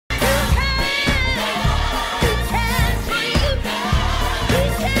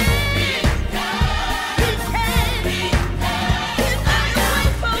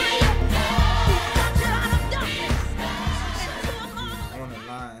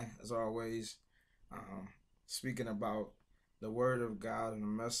man. As always, um, speaking about the Word of God and the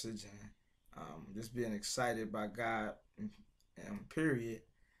message, and just being excited by God. Period.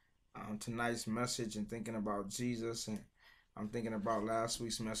 Tonight's message and thinking about Jesus, and I'm thinking about last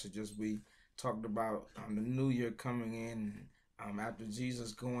week's message as we talked about the new year coming in. After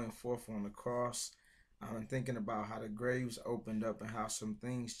Jesus going forth on the cross, and thinking about how the graves opened up and how some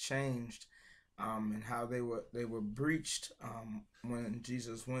things changed, and how they were breached when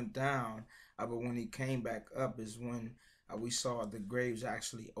Jesus went down, but when he came back up is when we saw the graves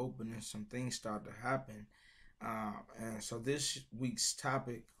actually open and some things start to happen. And so this week's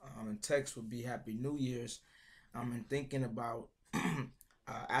topic and text would be Happy New Year's. And thinking about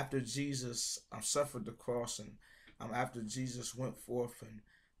after Jesus suffered the cross, and after Jesus went forth and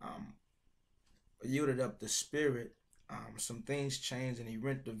um, yielded up the Spirit, some things changed, and he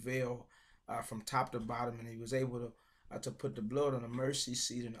rent the veil from top to bottom, and he was able to put the blood on the mercy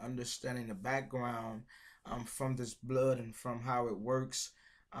seat, and understanding the background from this blood and from how it works,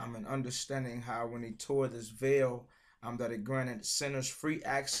 and understanding how when he tore this veil, that it granted sinners free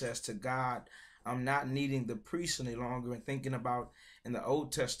access to God, not needing the priest any longer, and thinking about in the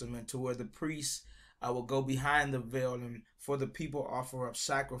Old Testament to where the priests will go behind the veil and for the people offer up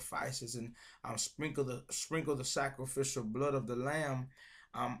sacrifices and sprinkle the sacrificial blood of the lamb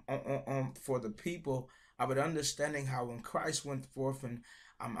for the people. But understanding how when Christ went forth and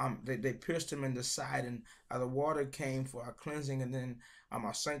they pierced him in the side, and the water came for our cleansing, and then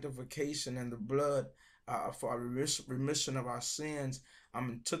our sanctification, and the blood for our remission of our sins,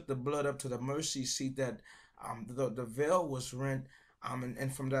 and took the blood up to the mercy seat, that the veil was rent.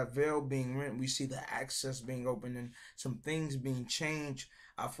 And from that veil being rent, we see the access being opened and some things being changed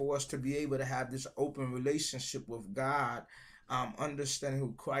for us to be able to have this open relationship with God, understanding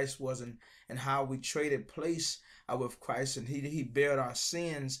who Christ was, and how we traded place with Christ, and he bared our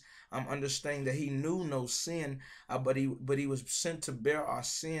sins, understanding that he knew no sin, but he was sent to bear our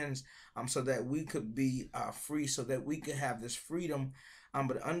sins, so that we could be free, so that we could have this freedom,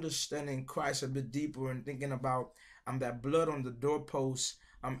 but understanding Christ a bit deeper and thinking about that blood on the doorpost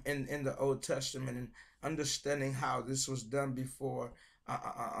in the Old Testament, and understanding how this was done before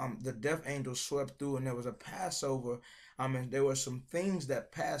the death angel swept through, and there was a Passover, and there were some things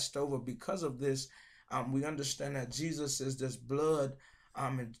that passed over because of this. We understand that Jesus is this blood,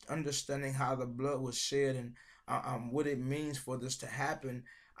 and understanding how the blood was shed, and what it means for this to happen,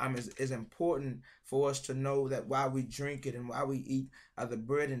 is important for us to know that while we drink it and while we eat the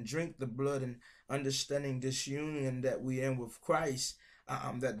bread and drink the blood, and understanding this union that we in with Christ,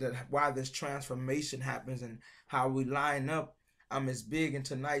 that why this transformation happens and how we line up, is big. In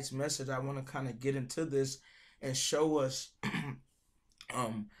tonight's message, I want to kind of get into this and show us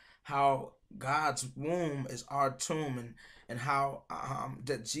how God's womb is our tomb, and how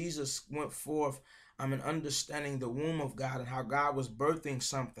that Jesus went forth, and understanding the womb of God, and how God was birthing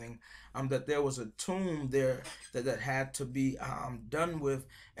something, that there was a tomb there that had to be done with.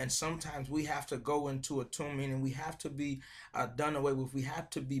 And sometimes we have to go into a tomb, meaning we have to be done away with. We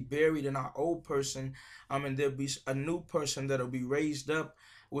have to be buried in our old person, and there'll be a new person that'll be raised up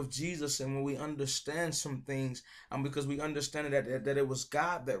with Jesus. And when we understand some things, because we understand that it was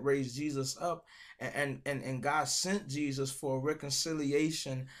God that raised Jesus up, and God sent Jesus for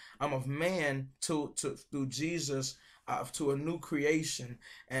reconciliation of man to through Jesus to a new creation,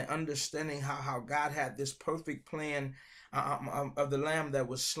 and understanding how God had this perfect plan of the lamb that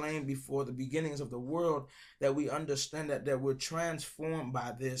was slain before the beginnings of the world, that we understand that we're transformed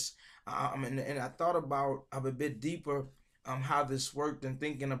by this. And I thought about a bit deeper how this worked, and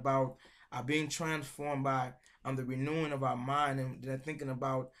thinking about being transformed by the renewing of our mind, and then thinking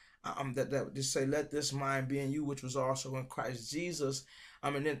about that just say, let this mind be in you, which was also in Christ Jesus.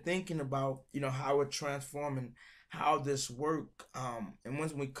 And then thinking about how we're transforming, how this work, and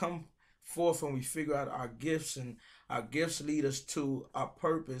when we come forth and we figure out our gifts, and our gifts lead us to our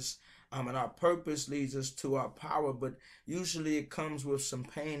purpose, and our purpose leads us to our power, but usually it comes with some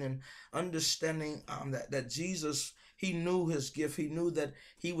pain. And understanding that Jesus, he knew his gift. He knew that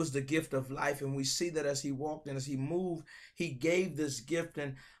he was the gift of life, and we see that as he walked and as he moved, he gave this gift,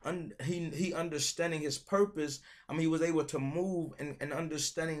 and he understanding his purpose. He was able to move, and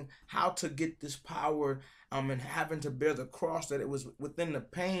understanding how to get this power, and having to bear the cross, that it was within the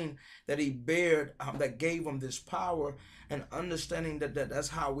pain that he bared, that gave him this power. And understanding that's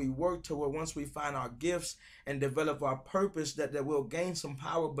how we work to where once we find our gifts and develop our purpose, that we'll gain some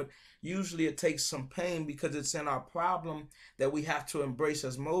power. But usually it takes some pain, because it's in our problem that we have to embrace,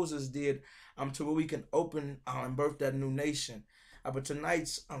 as Moses did, to where we can open and birth that new nation. But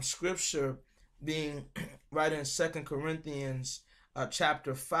tonight's scripture being right in 2 Corinthians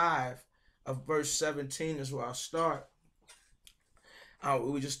chapter 5 of verse 17 is where I'll start.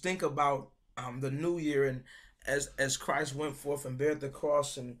 We just think about the new year, and as Christ went forth and bared the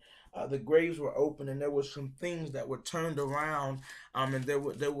cross, and the graves were open, and there were some things that were turned around, and there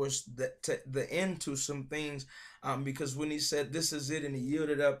was the end to some things, because when he said this is it, and he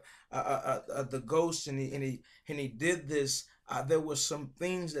yielded up the ghost, and he did this, there were some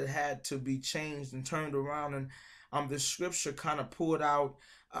things that had to be changed and turned around, and the scripture kind of pulled out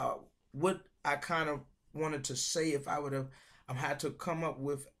what I kind of wanted to say if I would have had to come up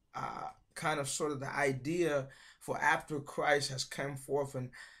with kind of sort of the idea for after Christ has come forth, and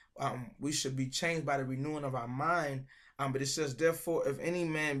we should be changed by the renewing of our mind. But it says, therefore, if any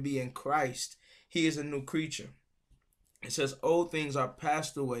man be in Christ, he is a new creature. It says, old things are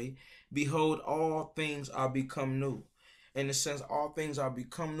passed away. Behold, all things are become new. And it says all things are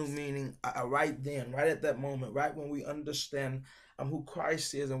become new, meaning right then, right at that moment, right when we understand who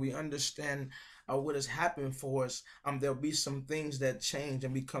Christ is, and we understand what has happened for us, there'll be some things that change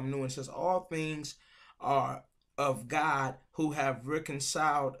and become new. And it says all things are of God, who have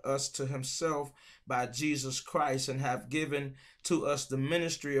reconciled us to himself by Jesus Christ, and have given to us the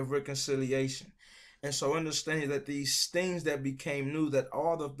ministry of reconciliation. And so understanding that these things that became new, that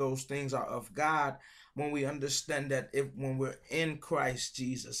all of those things are of God, when we understand that when we're in Christ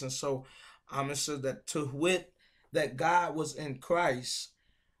Jesus. And so it says that to wit, that God was in Christ,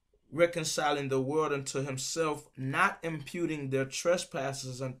 reconciling the world unto himself, not imputing their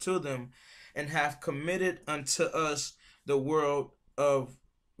trespasses unto them, and have committed unto us the world of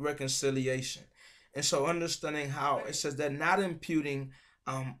reconciliation. And so understanding how it says that not imputing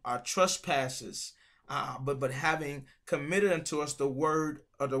our trespasses, but having committed unto us the word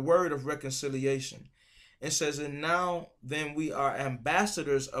of reconciliation. It says, and now then we are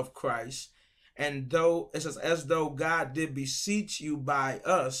ambassadors of Christ, and though it says, as though God did beseech you by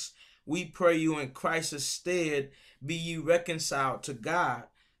us, we pray you in Christ's stead, be ye reconciled to God,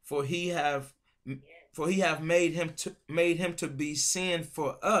 for he have made him to be sin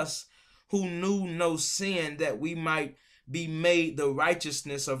for us, who knew no sin, that we might be made the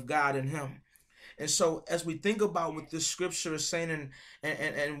righteousness of God in him. And so as we think about what this scripture is saying,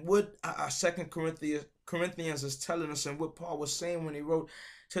 and what 2 Corinthians is telling us, and what Paul was saying when he wrote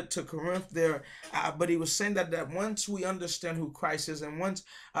to Corinth there, but he was saying that once we understand who Christ is, and once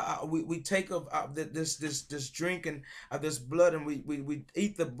we take of this drink and this blood, and we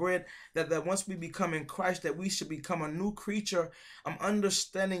eat the bread, that once we become in Christ, that we should become a new creature.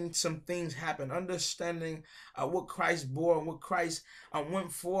 Understanding some things happen, understanding what Christ bore, and what Christ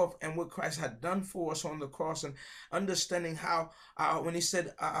went forth, and what Christ had done for us on the cross, and understanding how when he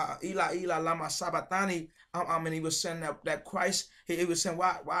said Ila Ila lama sabatani, and he was saying that Christ, he was saying,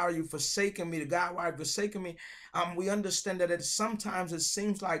 why are you forsaking me, to God, why are you forsaking me? We understand that sometimes it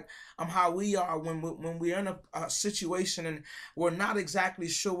seems like how we are when we're in a situation, and we're not exactly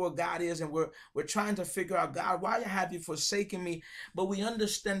sure what God is, and we're trying to figure out, God, why have you forsaken me? But we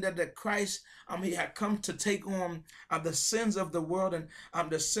understand that Christ, he had come to take on the sins of the world, and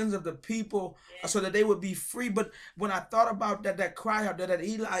the sins of the people, so that they would be free. But when I thought about that cry out, that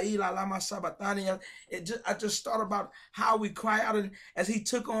Ila Ila lama sabatani, I just thought about how we cry out, and as he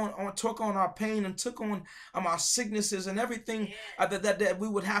took on our pain, and took on our sicknesses and everything that we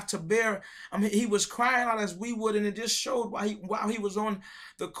would have to bear. He was crying out as we would, and it just showed while he was on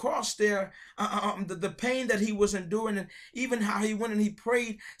the cross there, the pain that he was enduring, and even how he went and he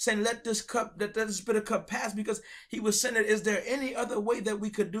prayed, saying, let this bitter cup pass, because he was saying, is there any other way that we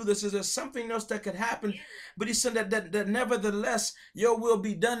could do this? Is there something else that could happen? But he said that nevertheless your will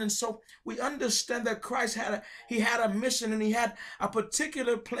be done. And so we understand that Christ had a mission, and he had a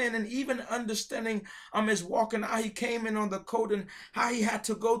particular plan, and even understanding his walking, how he came in on the coat, and how he had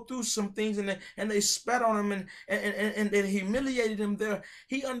to go through some things, and they spat on him, and they humiliated him there.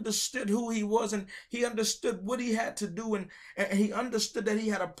 He understood who he was, and he understood what he had to do, and he understood that he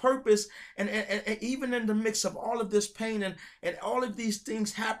had a purpose, and even in the mix of all of this pain and all of these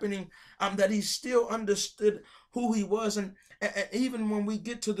things happening, that he still understood who he was. And even when we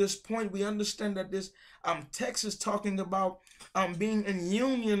get to this point, we understand that this text is talking about being in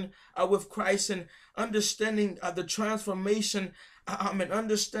union with Christ, and understanding the transformation, and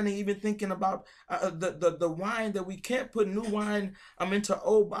understanding, even thinking about the wine, that we can't put new wine into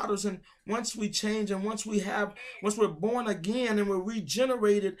old bottles. And once we change, and once we're born again, and we're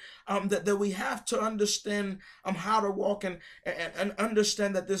regenerated, that we have to understand how to walk, and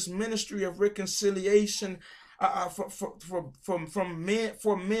understand that this ministry of reconciliation for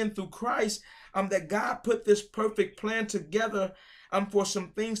men through Christ, that God put this perfect plan together, for some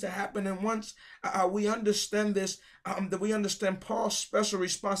things to happen. And once we understand this, that we understand Paul's special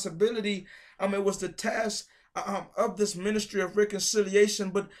responsibility, it was the task of this ministry of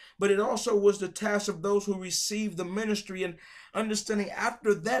reconciliation, but it also was the task of those who received the ministry. And understanding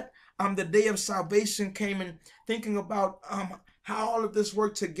after that, the day of salvation came, and thinking about how all of this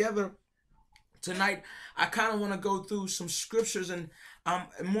worked together. Tonight, I kind of want to go through some scriptures, and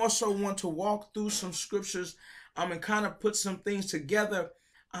more so want to walk through some scriptures and kind of put some things together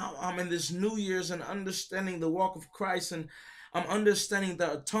in this New Year's, and understanding the walk of Christ, and understanding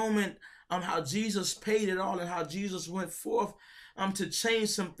the atonement, how Jesus paid it all, and how Jesus went forth to change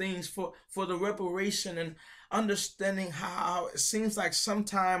some things for the reparation, and understanding how it seems like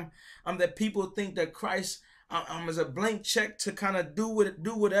sometimes that people think that Christ is a blank check to kind of do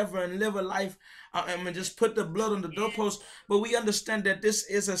whatever and live a life and just put the blood on the doorpost. But we understand that this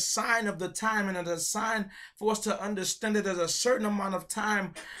is a sign of the time, and it's a sign for us to understand that there's a certain amount of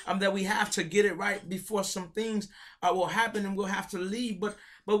time that we have to get it right before some things will happen, and we'll have to leave. But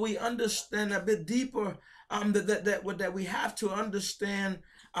we understand a bit deeper that we have to understand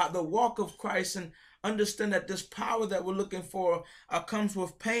the walk of Christ, and understand that this power that we're looking for comes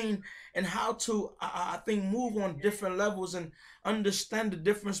with pain, and how to I think move on different levels, and understand the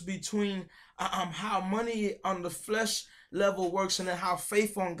difference between how money on the flesh level works, and then how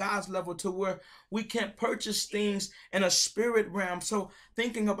faith on God's level, to where we can't purchase things in a spirit realm. So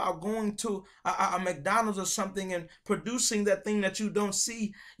thinking about going to a McDonald's or something and producing that thing that you don't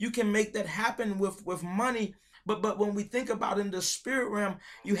see, you can make that happen with money. But when we think about in the spirit realm,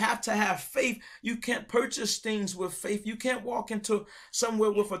 you have to have faith. You can't purchase things with faith. You can't walk into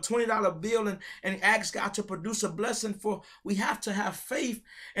somewhere with a $20 bill and ask God to produce a blessing. For we have to have faith,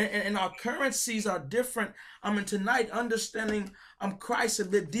 and our currencies are different. And tonight, understanding Christ a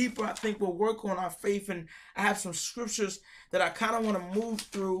bit deeper, I think we'll work on our faith. And I have some scriptures that I kind of want to move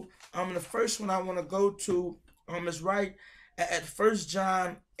through. And the first one I want to go to is right at 1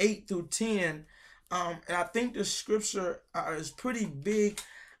 John 8-10. And I think the scripture is pretty big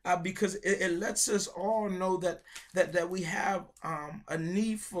because it lets us all know that we have a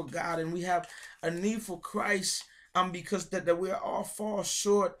need for God, and we have a need for Christ, because that we all fall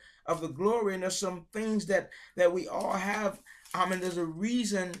short of the glory, and there's some things that we all have, and there's a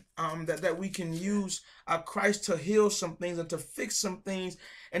reason that we can use Christ to heal some things, and to fix some things,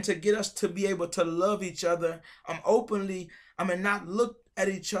 and to get us to be able to love each other openly, and not look at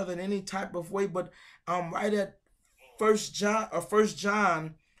each other in any type of way. But right at 1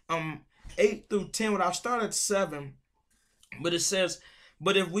 John 8-10, but I'll start at 7. But it says,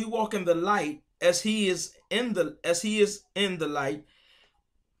 "But if we walk in the light, as he is in the light,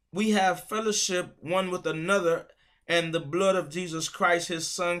 we have fellowship one with another, and the blood of Jesus Christ, his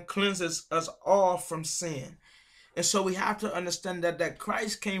son, cleanses us all from sin." And so we have to understand that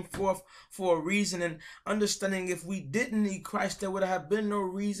Christ came forth for a reason, and understanding if we didn't need Christ, there would have been no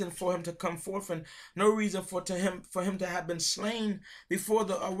reason for him to come forth, and no reason for him to have been slain before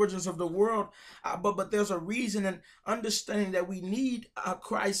the origins of the world. But there's a reason, and understanding that we need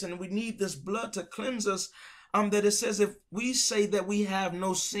Christ, and we need this blood to cleanse us. That it says, if we say that we have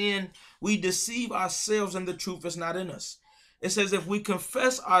no sin, we deceive ourselves, and the truth is not in us. It says, if we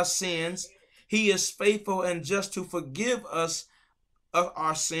confess our sins, he is faithful and just to forgive us of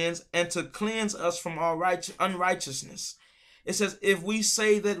our sins and to cleanse us from all unrighteousness. It says, if we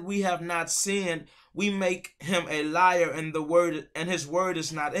say that we have not sinned, we make him a liar, and his word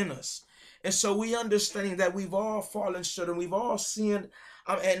is not in us. And so we understanding that we've all fallen short, and we've all sinned.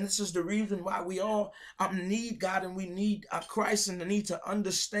 And this is the reason why we all need God, and we need Christ, and the need to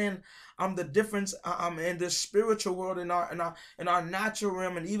understand the difference in the spiritual world, in our natural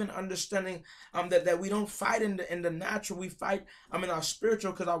realm, and even understanding that we don't fight in the natural, we fight in our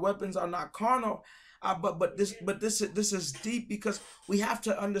spiritual, because our weapons are not carnal. But this is deep, because we have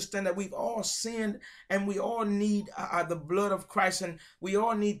to understand that we've all sinned, and we all need the blood of Christ, and we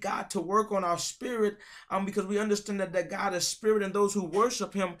all need God to work on our spirit, because we understand that God is spirit, and those who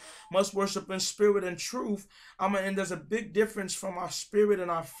worship him must worship in spirit and truth. And there's a big difference from our spirit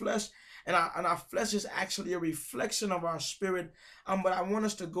and our flesh, and our flesh is actually a reflection of our spirit. But I want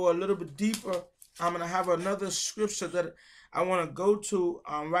us to go a little bit deeper. And I have another scripture that I want to go to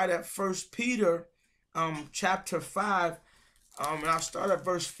right at 1 Peter chapter 5, and I'll start at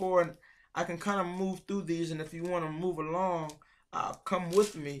verse 4, and I can kind of move through these, and if you want to move along, come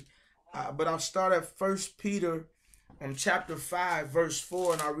with me. But I'll start at 1 Peter chapter 5, verse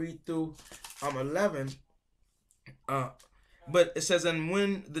 4, and I'll read through 11. But it says, "And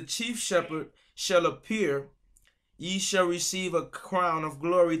when the chief shepherd shall appear, ye shall receive a crown of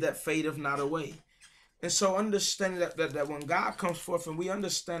glory that fadeth not away." And so understanding that when God comes forth and we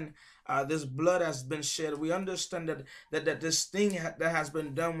understand this blood has been shed, we understand that this thing that has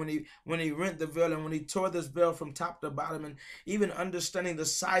been done when he rent the veil and when he tore this veil from top to bottom, and even understanding the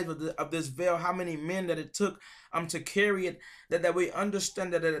size of this veil, how many men that it took to carry it, that we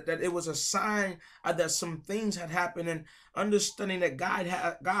understand that it was a sign that some things had happened, and understanding that God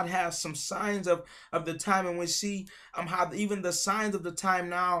has some signs of the time, and we see how even the signs of the time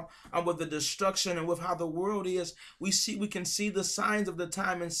now with the destruction and with how the world is, we can see the signs of the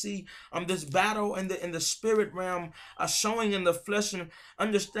time and see this battle in the spirit realm showing in the flesh, and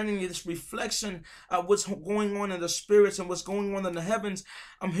understanding this reflection of what's going on in the spirits and what's going on in the heavens.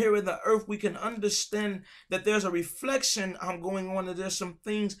 Here in the earth, we can understand that there's a reflection going on, and there's some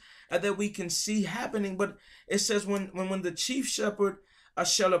things that we can see happening. But it says when the chief shepherd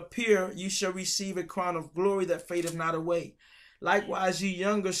shall appear, you shall receive a crown of glory that fadeth not away. Likewise, ye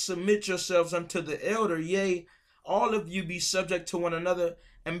younger, submit yourselves unto the elder. Yea, all of you be subject to one another,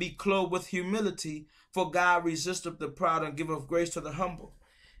 and be clothed with humility. For God resisteth the proud, and giveth grace to the humble.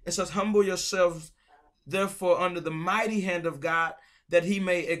 It says, humble yourselves, therefore, under the mighty hand of God, that he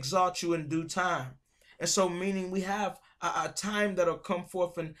may exalt you in due time. And so, meaning we have a time that'll come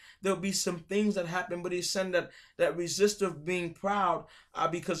forth, and there'll be some things that happen, but he's saying that resist of being proud,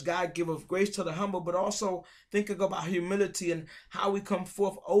 because God giveth grace to the humble. But also thinking about humility and how we come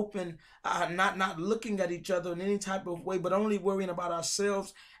forth open, not looking at each other in any type of way, but only worrying about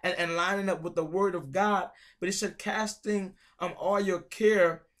ourselves and lining up with the word of God. But he said, casting all your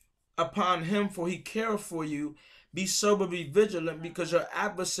care upon him, for he careth for you. Be sober, be vigilant, because your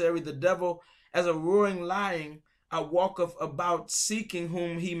adversary, the devil, as a roaring lion, walketh about seeking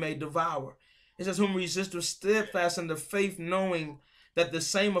whom he may devour. It says, whom resist with steadfast in the faith, knowing that the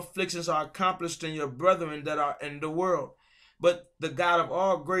same afflictions are accomplished in your brethren that are in the world. But the God of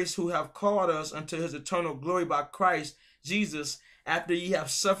all grace, who have called us unto his eternal glory by Christ Jesus, after ye have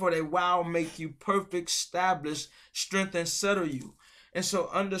suffered a while, make you perfect, establish, strengthen, settle you. And so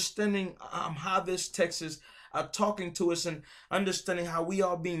understanding how this text is talking to us, and understanding how we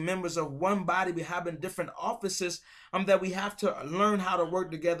all being members of one body, we having different offices, that we have to learn how to work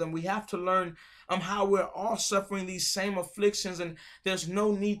together, and we have to learn how we're all suffering these same afflictions, and there's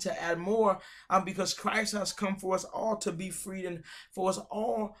no need to add more, because Christ has come for us all to be freed, and for us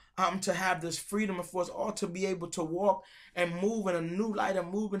all to have this freedom, and for us all to be able to walk and move in a new light,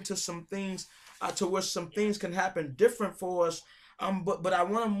 and move into some things to where some things can happen different for us. But I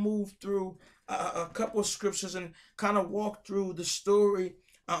want to move through a couple of scriptures and kind of walk through the story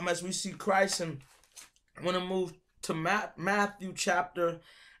as we see Christ. And I want to move to Matthew chapter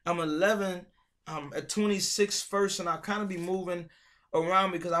 11 at 26 first, and I'll kind of be moving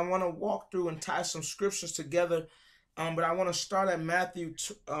around because I want to walk through and tie some scriptures together. But I want to start at Matthew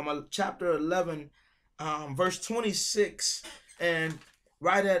chapter 11, verse 26, and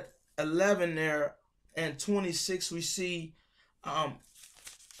right at 11 there and 26 we see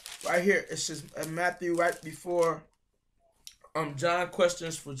right here, it says Matthew, right before John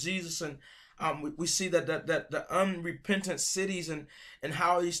questions for Jesus, and we see that the unrepentant cities and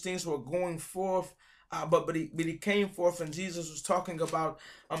how these things were going forth, but he came forth, and Jesus was talking about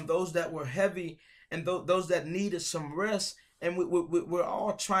those that were heavy and those that needed some rest, and we're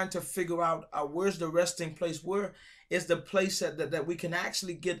all trying to figure out where's the resting place, where is the place that we can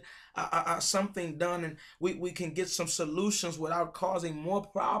actually get something done, and we can get some solutions without causing more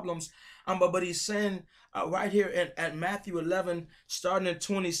problems. But he's saying right here at Matthew 11, starting at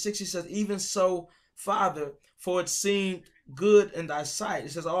 26, he says, even so, Father, for it seemed good in thy sight.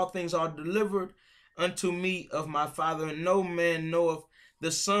 It says, all things are delivered unto me of my Father, and no man knoweth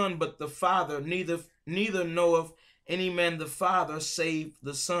the Son but the Father, neither knoweth any man the Father save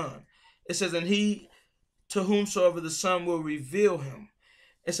the Son. It says, and he to whomsoever the Son will reveal him.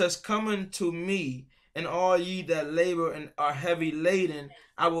 It says, come unto me, and all ye that labor and are heavy laden,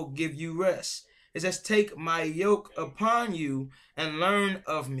 I will give you rest. It says, take my yoke upon you and learn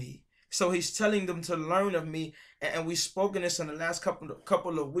of me. So he's telling them to learn of me, and we've spoken this in the last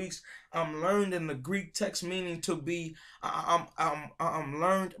couple of weeks. Learned in the Greek text, meaning to be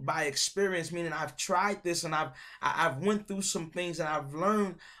learned by experience, meaning I've tried this and I've went through some things, and I've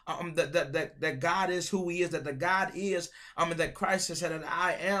learned that God is who He is, that the God is that Christ has said that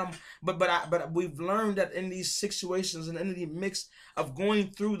I am. But we've learned that in these situations and in the mix of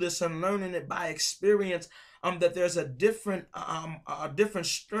going through this and learning it by experience, that there's a different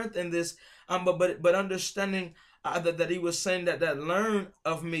strength in this, but understanding that he was saying that learn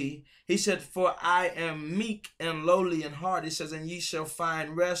of me. He said, for I am meek and lowly in heart. He says, and ye shall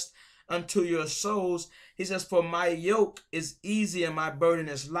find rest unto your souls. He says, for my yoke is easy and my burden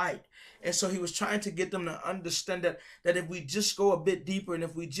is light. And so he was trying to get them to understand that if we just go a bit deeper, and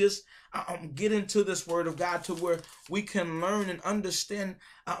if we just get into this word of God to where we can learn and understand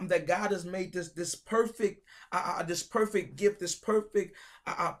that God has made this perfect gift, this perfect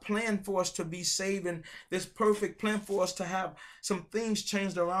plan for us to be saved, and this perfect plan for us to have some things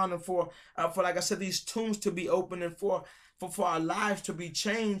changed around, and for like I said, these tombs to be opened, and for our lives to be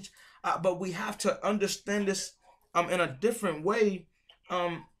changed. But we have to understand this in a different way.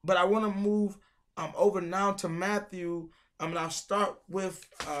 But I want to move over now to Matthew. And I'll start with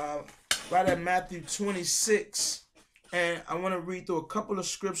right at Matthew 26. And I want to read through a couple of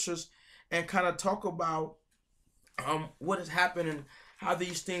scriptures and kind of talk about what has happened and how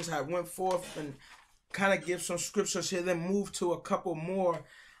these things have went forth, and kind of give some scriptures here, then move to a couple more,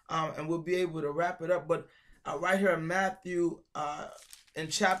 and we'll be able to wrap it up. But right here in Matthew, in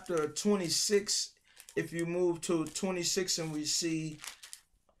chapter 26, if you move to 26, and we see,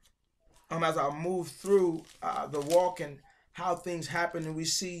 as I move through the walk and how things happen, and we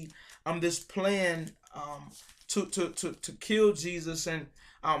see this plan to kill Jesus, and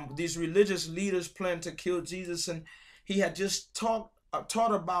these religious leaders plan to kill Jesus, and he had just taught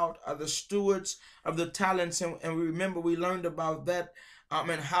about the stewards of the talents, and we remember we learned about that,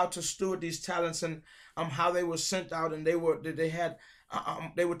 and how to steward these talents, and how they were sent out, and they were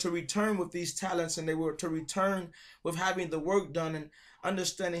to return with these talents, and they were to return with having the work done, and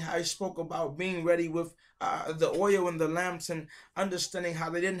understanding how he spoke about being ready with the oil and the lamps, and understanding how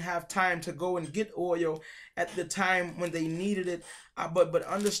they didn't have time to go and get oil at the time when they needed it, but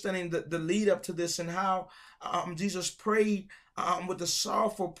understanding the lead up to this, and how Jesus prayed with the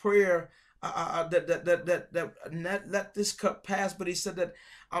sorrowful prayer that let this cup pass, but he said that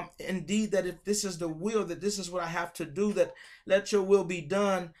indeed, that if this is the will, that this is what I have to do, that let your will be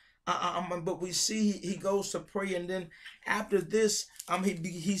done. But we see he goes to pray, and then after this,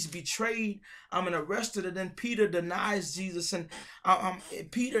 he's betrayed, and arrested, and then Peter denies Jesus, and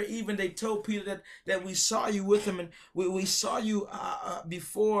Peter, even they told Peter that we saw you with him, and we saw you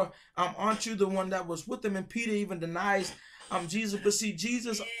before, aren't you the one that was with him? And Peter even denies Jesus. But see,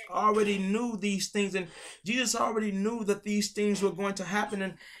 Jesus already knew these things, and Jesus already knew that these things were going to happen.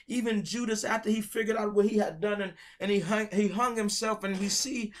 And even Judas, after he figured out what he had done, and he hung himself, and we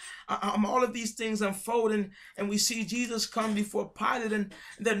see all of these things unfolding, and we see Jesus come before Pilate, and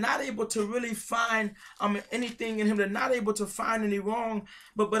they're not able to really find anything in him. They're not able to find any wrong,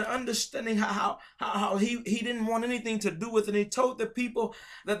 but understanding how he didn't want anything to do with it. And he told the people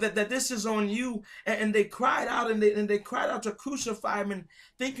that this is on you, and they cried out, and they cried out to crucify him, and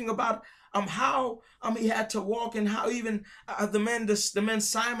thinking about how he had to walk, and how even the man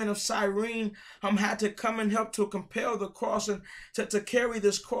Simon of Cyrene had to come and help to compel the cross, and to carry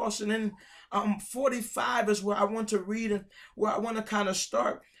this cross. And then 45 is where I want to read, and where I want to kind of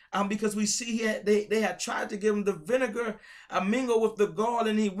start, because we see they had tried to give him the vinegar mingled with the gall,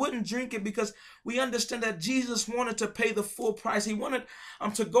 and he wouldn't drink it, because we understand that Jesus wanted to pay the full price. He wanted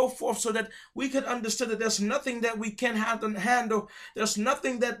to go forth so that we could understand that there's nothing that we can't handle. There's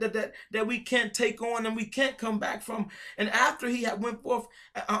nothing that we can't take on, and we can't come back from. And after he had went forth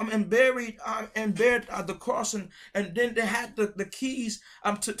and buried the cross, and then they had the keys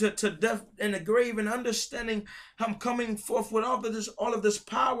to death and the grave, and understanding coming forth with all of this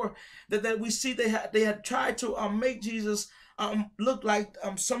power that we see they had tried to make Jesus look like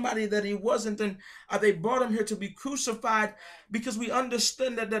somebody that he wasn't, and they brought him here to be crucified, because we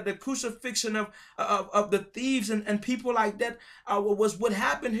understand that the crucifixion of the thieves and people like that was what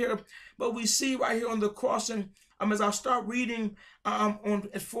happened here. But we see right here on the cross, and as I start reading on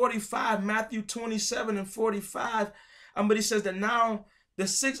at 45, Matthew 27 and 45, but he says that now the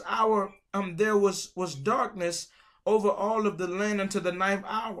 6th hour there was darkness over all of the land until the 9th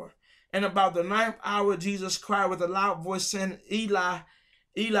hour. And about the 9th hour, Jesus cried with a loud voice, saying, Eli,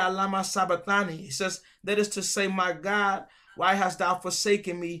 Eli, lama sabachthani. He says, that is to say, my God, why hast thou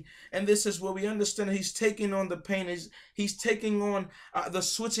forsaken me? And this is where we understand that he's taking on the pain. He's taking on the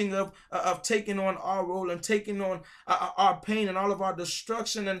switching of taking on our role, and taking on our pain and all of our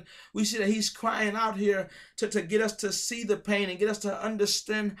destruction. And we see that he's crying out here to get us to see the pain, and get us to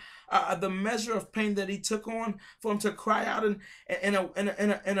understand the measure of pain that he took on, for him to cry out in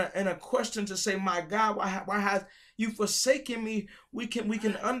a question to say, my God, why has you forsaken me? We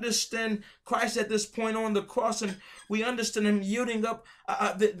can understand Christ at this point on the cross, and we understand him yielding up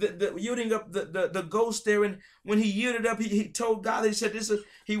the ghost there. And when he yielded up, he told God, he said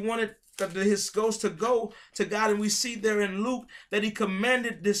he wanted his ghost to go to God. And we see there in Luke that he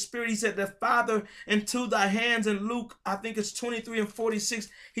commanded the spirit. He said, the Father, into thy hands. In Luke, I think it's 23:46,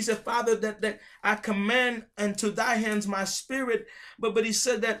 he said, Father, that I command unto thy hands my spirit. But he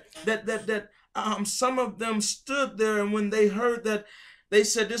said that some of them stood there, and when they heard that, they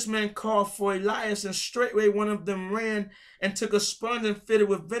said, this man called for Elias, and straightway one of them ran and took a sponge and filled it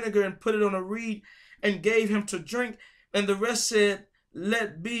with vinegar and put it on a reed and gave him to drink. And the rest said,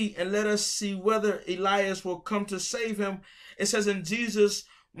 let be, and let us see whether Elias will come to save him. It says, and Jesus,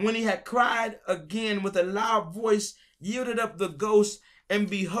 when he had cried again with a loud voice, yielded up the ghost, and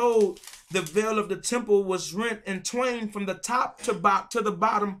behold, the veil of the temple was rent in twain from the top to the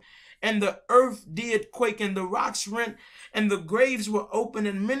bottom, and the earth did quake, and the rocks rent, and the graves were open,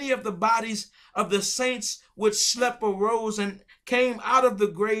 and many of the bodies of the saints which slept arose and came out of the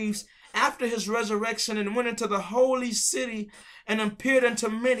graves after his resurrection, and went into the holy city and appeared unto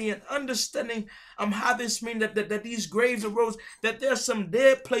many. And understanding how this means that these graves arose, that there's some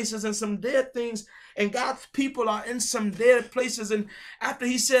dead places and some dead things, and God's people are in some dead places. And after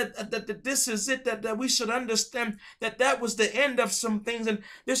he said that this is it, that we should understand that was the end of some things, and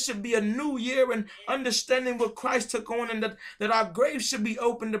this should be a new year, and understanding what Christ took on, and that our graves should be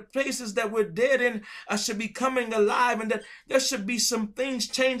open, the places that we're dead in should be coming alive, and that there should be some things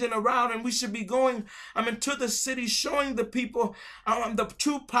changing around, and we should be going into the city, showing the people the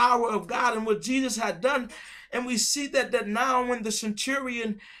true power of God and what Jesus had done. And we see that now when the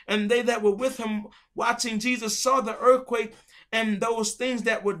centurion and they that were with him watching Jesus saw the earthquake and those things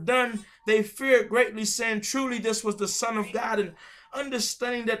that were done, they feared greatly, saying, truly this was the Son of God. And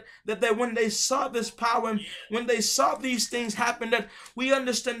understanding that when they saw this power and when they saw these things happen, that we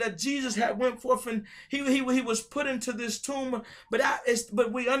understand that Jesus had went forth and he was put into this tomb, but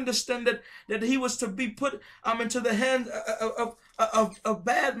we understand that he was to be put into the hands of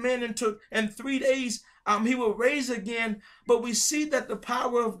bad men, and 3 days he will raise again. But we see that the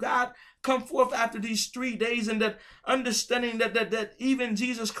power of God come forth after these 3 days, and that understanding that even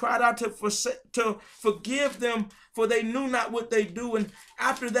Jesus cried out to forgive them, for they knew not what they do. And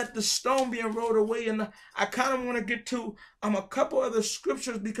after that, the stone being rolled away. And I kind of want to get to a couple other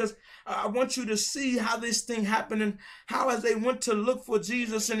scriptures, because I want you to see how this thing happened, and how as they went to look for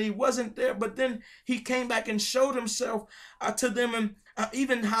Jesus and he wasn't there, but then he came back and showed himself to them. And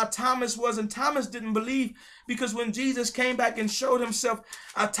even how Thomas was, and Thomas didn't believe, because when Jesus came back and showed himself,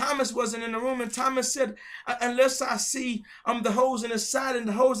 Thomas wasn't in the room, and Thomas said, unless I see the holes in his side and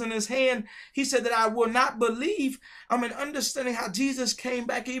the holes in his hand, he said that I will not believe. Understanding how Jesus came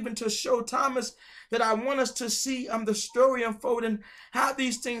back even to show Thomas that I want us to see the story unfolding, how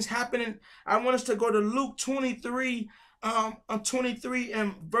these things happen. And I want us to go to Luke 23, 23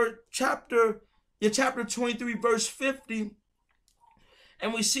 and chapter 23, verse 50.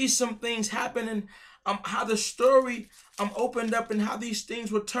 And we see some things happening, how the story opened up and how these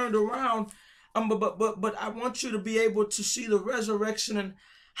things were turned around. But I want you to be able to see the resurrection, and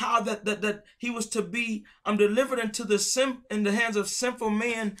how that he was to be delivered into in the hands of sinful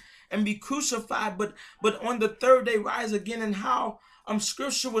men and be crucified, but on the third day rise again, and how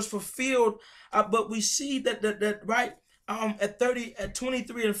scripture was fulfilled. But we see that right at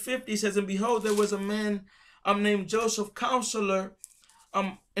 23 and 50 says, and behold, there was a man named Joseph, counselor,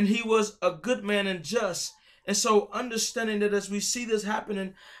 and he was a good man and just. And so understanding that as we see this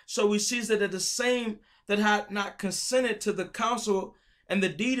happening, so we see that the same that had not consented to the counsel and the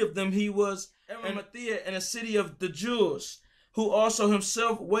deed of them, he was Arimathea in a city of the Jews, who also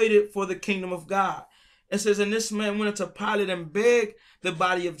himself waited for the kingdom of God. It says, and this man went into Pilate and begged the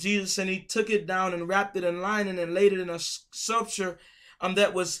body of Jesus, and he took it down and wrapped it in linen and laid it in a sepulchre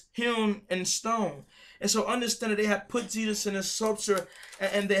that was hewn in stone. And so understand that they had put Jesus in a sepulchre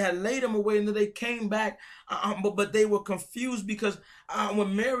and they had laid him away, and then they came back, but they were confused, because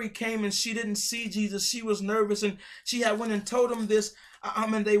when Mary came and she didn't see Jesus, she was nervous, and she had went and told him this,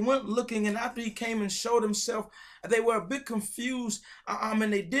 and they went looking, and after he came and showed himself, they were a bit confused,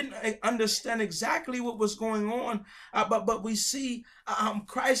 and they didn't understand exactly what was going on. But we see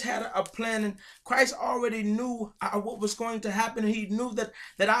Christ had a plan, and Christ already knew what was going to happen. He knew that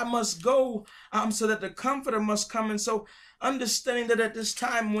I must go so that the Comforter must come. And so understanding that at this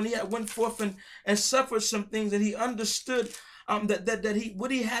time when he had went forth and suffered some things, and he understood that what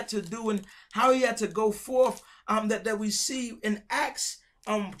he had to do and how he had to go forth, that we see in Acts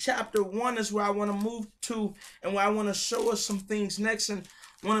chapter 1 is where I want to move to, and where I want to show us some things next, and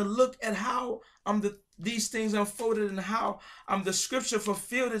want to look at how these things unfolded, and how the scripture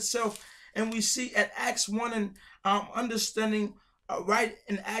fulfilled itself. And we see at Acts 1 and understanding right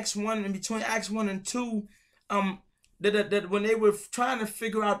in Acts 1, and between Acts 1 and 2, that when they were trying to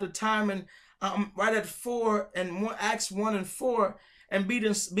figure out the time, and right at 4 and Acts 1 and 4, and being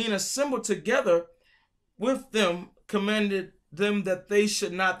assembled together with them, commanded them that they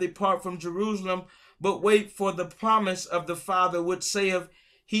should not depart from Jerusalem, but wait for the promise of the Father, which saith,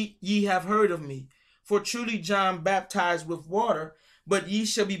 ye have heard of me. For truly John baptized with water, but ye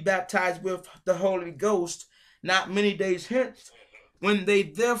shall be baptized with the Holy Ghost not many days hence. When they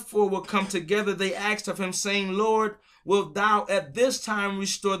therefore were come together, they asked of him, saying, Lord, wilt thou at this time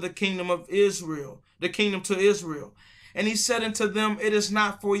restore the kingdom to Israel? And he said unto them, it is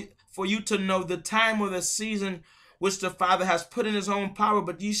not for you to know the time or the season which the Father has put in his own power,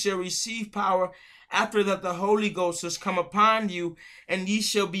 but ye shall receive power after that the Holy Ghost has come upon you, and ye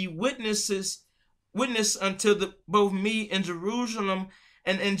shall be witness unto both me in Jerusalem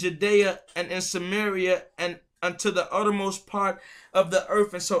and in Judea and in Samaria and unto the uttermost part of the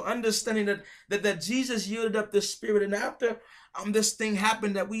earth. And so understanding that Jesus yielded up the Spirit, and after this thing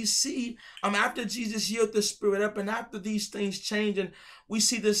happened that we see, after Jesus yielded the Spirit up, and after these things change, and we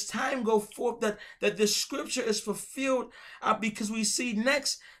see this time go forth, that this scripture is fulfilled, because we see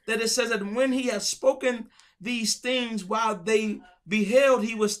next that it says that when he had spoken these things, while they beheld,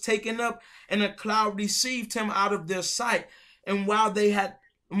 he was taken up, and a cloud received him out of their sight. And while they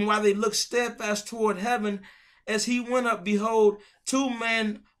looked steadfast toward heaven, as he went up, behold, 2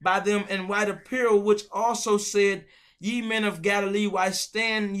 men by them in white apparel, which also said, Ye men of Galilee, why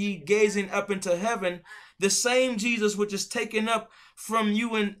stand ye gazing up into heaven? The same Jesus which is taken up from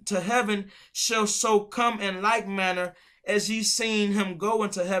you into heaven shall so come in like manner as ye seen him go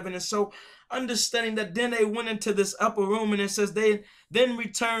into heaven. And so understanding that then they went into this upper room, and it says they then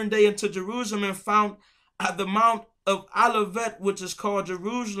returned they into Jerusalem, and found at the Mount of Olivet, which is called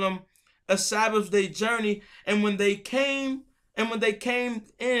Jerusalem, a Sabbath day journey. And when they came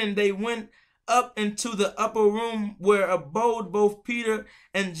in, they went up into the upper room, where abode both Peter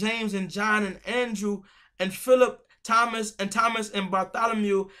and James and John and Andrew and Philip, Thomas and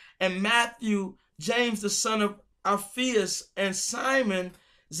Bartholomew and Matthew, James the son of Alphaeus, and Simon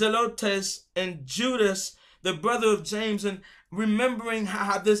Zelotes, and Judas the brother of James. And remembering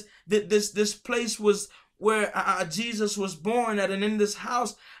how this place was where Jesus was born at, and in this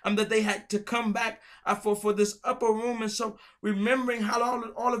house, that they had to come back for this upper room. And so remembering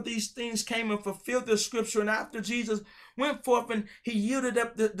how all of these things came and fulfilled the scripture, and after Jesus went forth and he yielded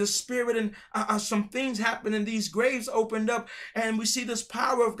up the Spirit, and some things happened, and these graves opened up, and we see this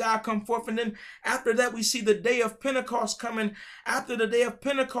power of God come forth. And then after that, we see the day of Pentecost coming. After the day of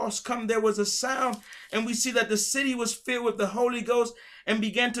Pentecost come, there was a sound, and we see that the city was filled with the Holy Ghost, and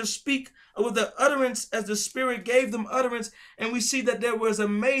began to speak with the utterance as the Spirit gave them utterance. And we see that there was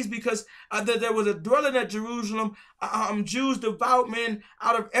amazed, because that there was a dwelling at Jerusalem, Jews, devout men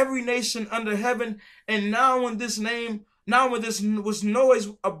out of every nation under heaven. And now when this was noise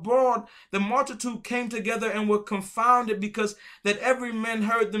abroad, the multitude came together and were confounded, because that every man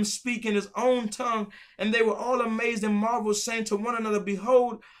heard them speak in his own tongue. And they were all amazed and marveled, saying to one another,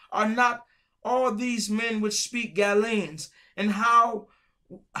 Behold, are not all these men which speak Galileans? And how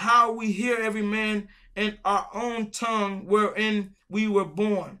we hear every man in our own tongue wherein we were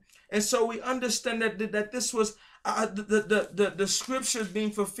born. And so we understand that this was the scriptures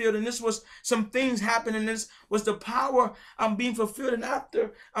being fulfilled, and this was some things happening. This was the power being fulfilled. And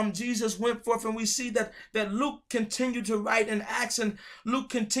after Jesus went forth, and we see that Luke continued to write in Acts, and Luke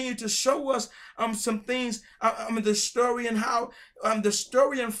continued to show us some things, the story, and how the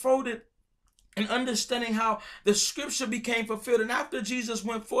story unfolded, and understanding how the scripture became fulfilled. And after Jesus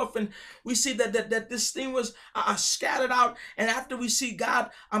went forth, and we see that this thing was scattered out, and after we see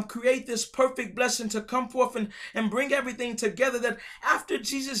God create this perfect blessing to come forth and bring everything together, that after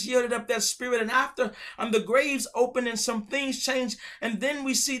Jesus yielded up that Spirit, and after the graves opened and some things changed, and then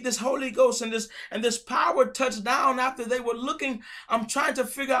we see this Holy Ghost and this power touch down, after they were looking, trying to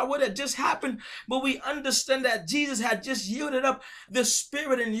figure out what had just happened. But we understand that Jesus had just yielded up the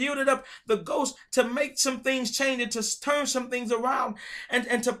Spirit and yielded up the Ghost to make some things change, and to turn some things around,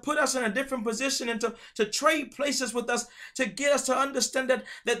 and to put us in a different position, and to trade places with us, to get us to understand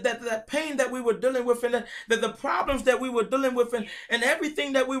that pain that we were dealing with, and that the problems that we were dealing with, and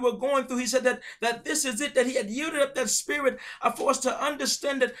everything that we were going through. He said that this is it, that he had yielded up that Spirit for us to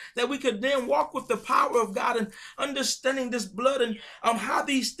understand that we could then walk with the power of God, and understanding this blood, and how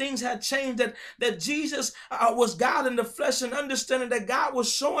these things had changed, that Jesus was God in the flesh, and understanding that God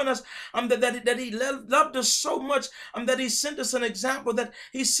was showing us that that he loved us so much that he sent us an example, that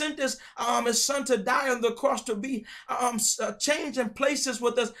he sent us his son to die on the cross, to be changing places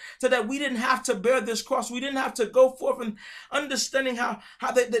with us, so that we didn't have to bear this cross. We didn't have to go forth, and understanding how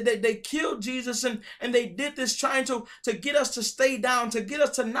they killed Jesus, and they did this trying to get us to stay down, to get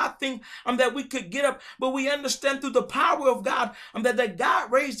us to not think that we could get up. But we understand through the power of God that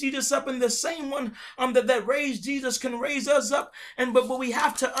God raised Jesus up, and the same one that raised Jesus can raise us up. And but we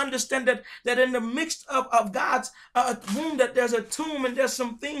have to understand that in the midst of God's womb, that there's a tomb, and there's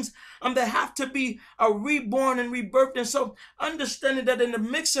some things that have to be reborn and rebirthed. And so understanding that in the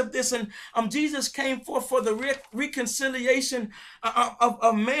mix of this, and Jesus came forth for the reconciliation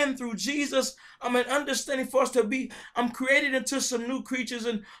of man through Jesus, and understanding for us to be created into some new creatures,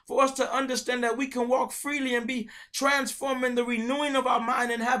 and for us to understand that we can walk freely and be transformed in the renewing of our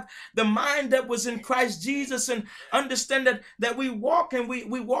mind, and have the mind that was in Christ Jesus, and understand that we walk, and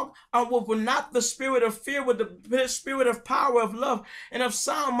we walk with not the spirit of fear, with the spirit of power, of love, and of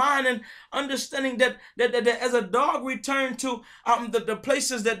sound mind. And understanding that as a dog returned to the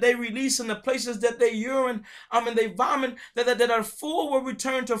places that they release, and the places that they urine and they vomit, that a fool will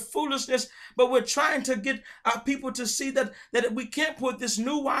return to foolishness. But we're trying to get people to see that we can't put this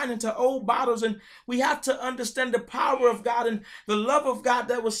new wine into old bottles, and we have to understand the power of God and the love of God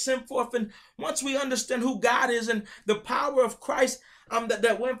that was sent forth. And once we understand who God is, and the power of Christ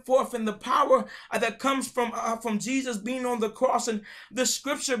that went forth, and the power that comes from Jesus being on the cross, and the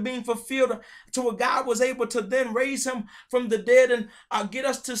scripture being fulfilled, to where God was able to then raise him from the dead, and get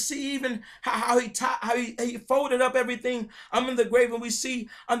us to see even how he folded up everything in the grave. And we see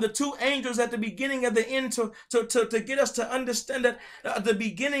the two angels at the beginning of the end to get us to understand that the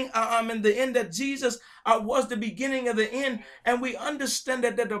beginning and the end, that Jesus was the beginning of the end. And we understand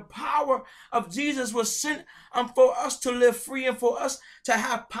that the power of Jesus was sent for us to live free, and for us to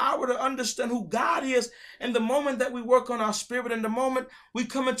have power to understand who God is. And the moment that we work on our spirit, and the moment we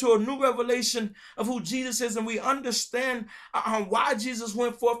come into a new revelation of who Jesus is, and we understand why Jesus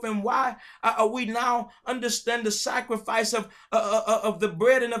went forth, and why we now understand the sacrifice of the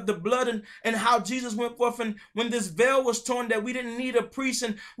bread and of the blood, and how Jesus went forth. And when this veil was torn, that we didn't need a priest,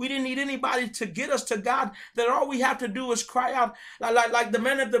 and we didn't need anybody to get us to God, that all we have to do is cry out. Like the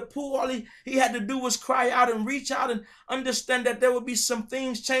man at the pool, all he had to do was cry out and reach out, and understand that there would be some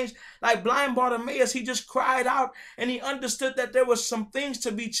things changed. Like blind Bartimaeus, he just cried out, and he understood that there was some things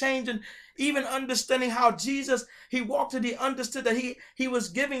to be changed. And even understanding how Jesus, he walked, and he understood that he was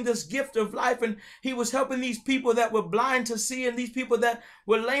giving this gift of life, and he was helping these people that were blind to see, and these people that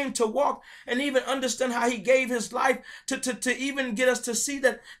were lame to walk. And even understand how he gave his life to even get us to see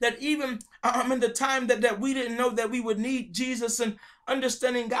that even in the time that we didn't know that we would need Jesus. And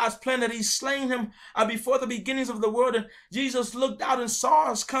understanding God's plan, that he slain him before the beginnings of the world. And Jesus looked out and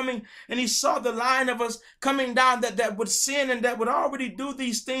saw us coming, and he saw the line of us coming down that would sin, and that would already do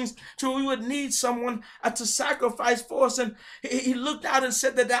these things, so we would need someone to sacrifice for us. And he looked out and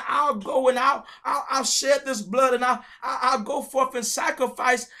said that I'll go, and I'll shed this blood, and I'll go forth and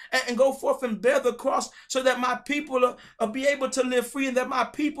sacrifice, and go forth and bear the cross, so that my people will be able to live free, and that my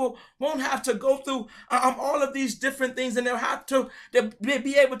people won't have to go through all of these different things, and they'll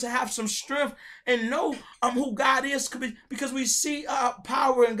be able to have some strength and know who God is, because we see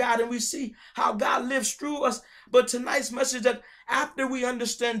power in God, and we see how God lives through us. But tonight's message, that after we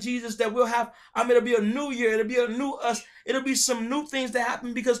understand Jesus, that we'll have, it'll be a new year, it'll be a new us, it'll be some new things that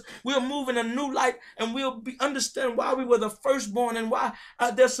happen, because we'll move in a new light, and we'll understand why we were the firstborn, and why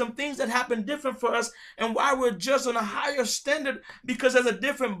there's some things that happen different for us, and why we're just on a higher standard, because there's a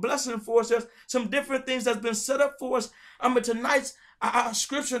different blessing for us. There's some different things that's been set up for us. But tonight's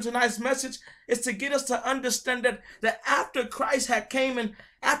scripture, tonight's message is to get us to understand that after Christ had came, and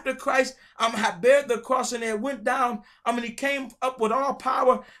after Christ had bared the cross, and it went down, and he came up with all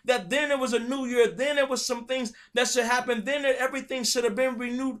power, that then it was a new year, then there was some things that should happen, then everything should have been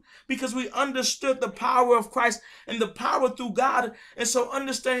renewed, because we understood the power of Christ and the power through God. And so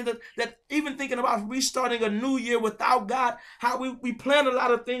understanding that even thinking about restarting a new year without God, how we plan a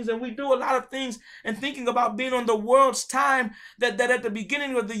lot of things, and we do a lot of things, and thinking about being on the world's time, that at the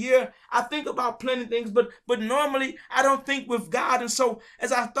beginning of the year, I think about planning things, but normally I don't think with God. And so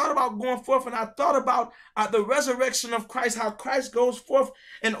as I thought about going forth, and I thought about the resurrection of Christ, how Christ goes forth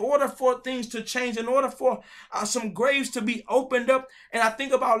in order for things to change, in order for some graves to be opened up. And I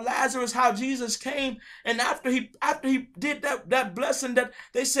think about Lazarus, how Jesus came, and after he did that blessing, that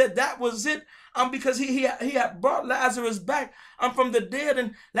they said that was it, because he had brought Lazarus back from the dead,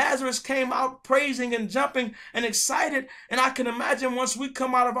 and Lazarus came out praising and jumping and excited. And I can imagine once we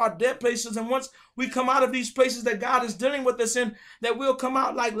come out of our dead places, and once we come out of these places that God is dealing with us in, that we'll come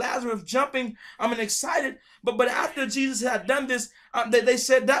out like Lazarus, jumping, and excited. But after Jesus had done this, they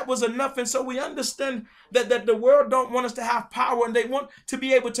said that was enough. And so we understand that the world don't want us to have power, and they want to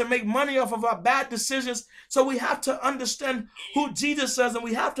be able to make money off of our bad decisions. So we have to understand who Jesus is, and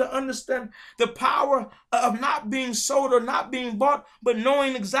we have to understand the power of not being sold or not being bought, but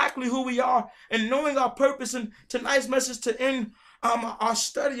knowing exactly who we are and knowing our purpose. And tonight's message, to end our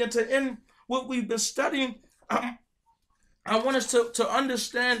study and to end what we've been studying, I want us to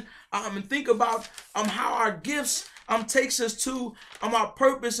understand and think about how our gifts takes us to our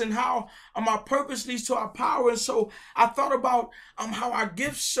purpose, and how our purpose leads to our power. And so I thought about how our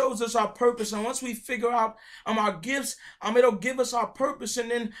gifts shows us our purpose, and once we figure out our gifts, it'll give us our purpose, and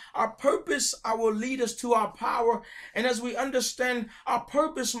then our purpose will lead us to our power. And as we understand our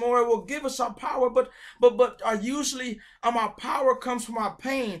purpose more, it will give us our power. But usually our power comes from our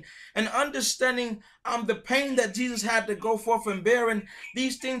pain, and understanding the pain that Jesus had to go forth and bear, and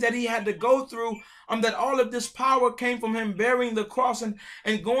these things that he had to go through, that all of this power came from him bearing the cross and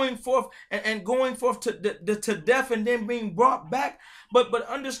going forth to death, and then being brought back. But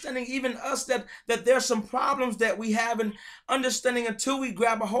understanding even us that there's some problems that we have, and understanding until we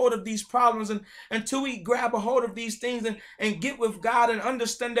grab a hold of these problems, and until we grab a hold of these things and get with God and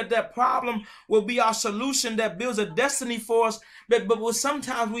understand that problem will be our solution that builds a destiny for us. But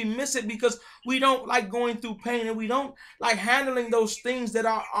sometimes we miss it because we don't like going through pain, and we don't like handling those things that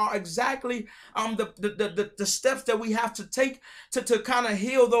are exactly the steps that we have to take to kind of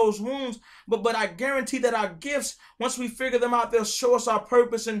heal those wounds. But I guarantee that our gifts, once we figure them out, they'll show us our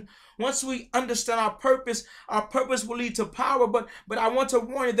purpose. And once we understand our purpose will lead to power. But I want to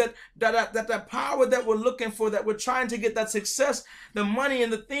warn you that power that we're looking for, that we're trying to get, that success, the money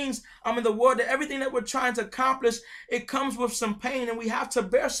and the things in the world, that everything that we're trying to accomplish, it comes with some pain, and we have to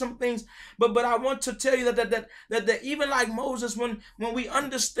bear some things. But I want to tell you that even like Moses, when we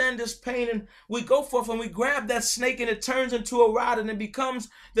understand this pain, and we go forth and we grab that snake, and it turns into a rod, and it becomes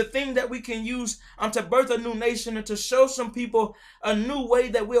the thing that we can use to birth a new nation, and to show some people a new way,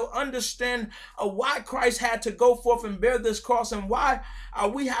 that we'll understand why Christ had to go forth and bear this cross, and why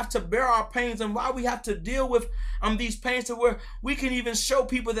we have to bear our pains, and why we have to deal with these pains, to where we can even show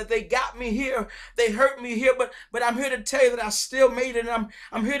people that they got me here, they hurt me here, but I'm here to tell you that I still made it, and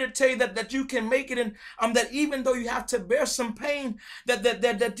I'm here to tell you that you can make it, and that even though you have to bear some pain,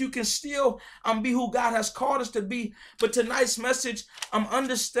 that you can still be who God has called us to be. But tonight's message,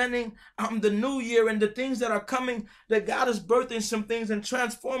 understanding the new year and the things that are coming, that God is birthing some things and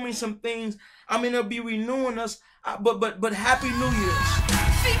transforming some things. It'll be renewing us. But happy New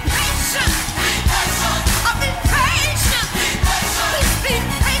Year's.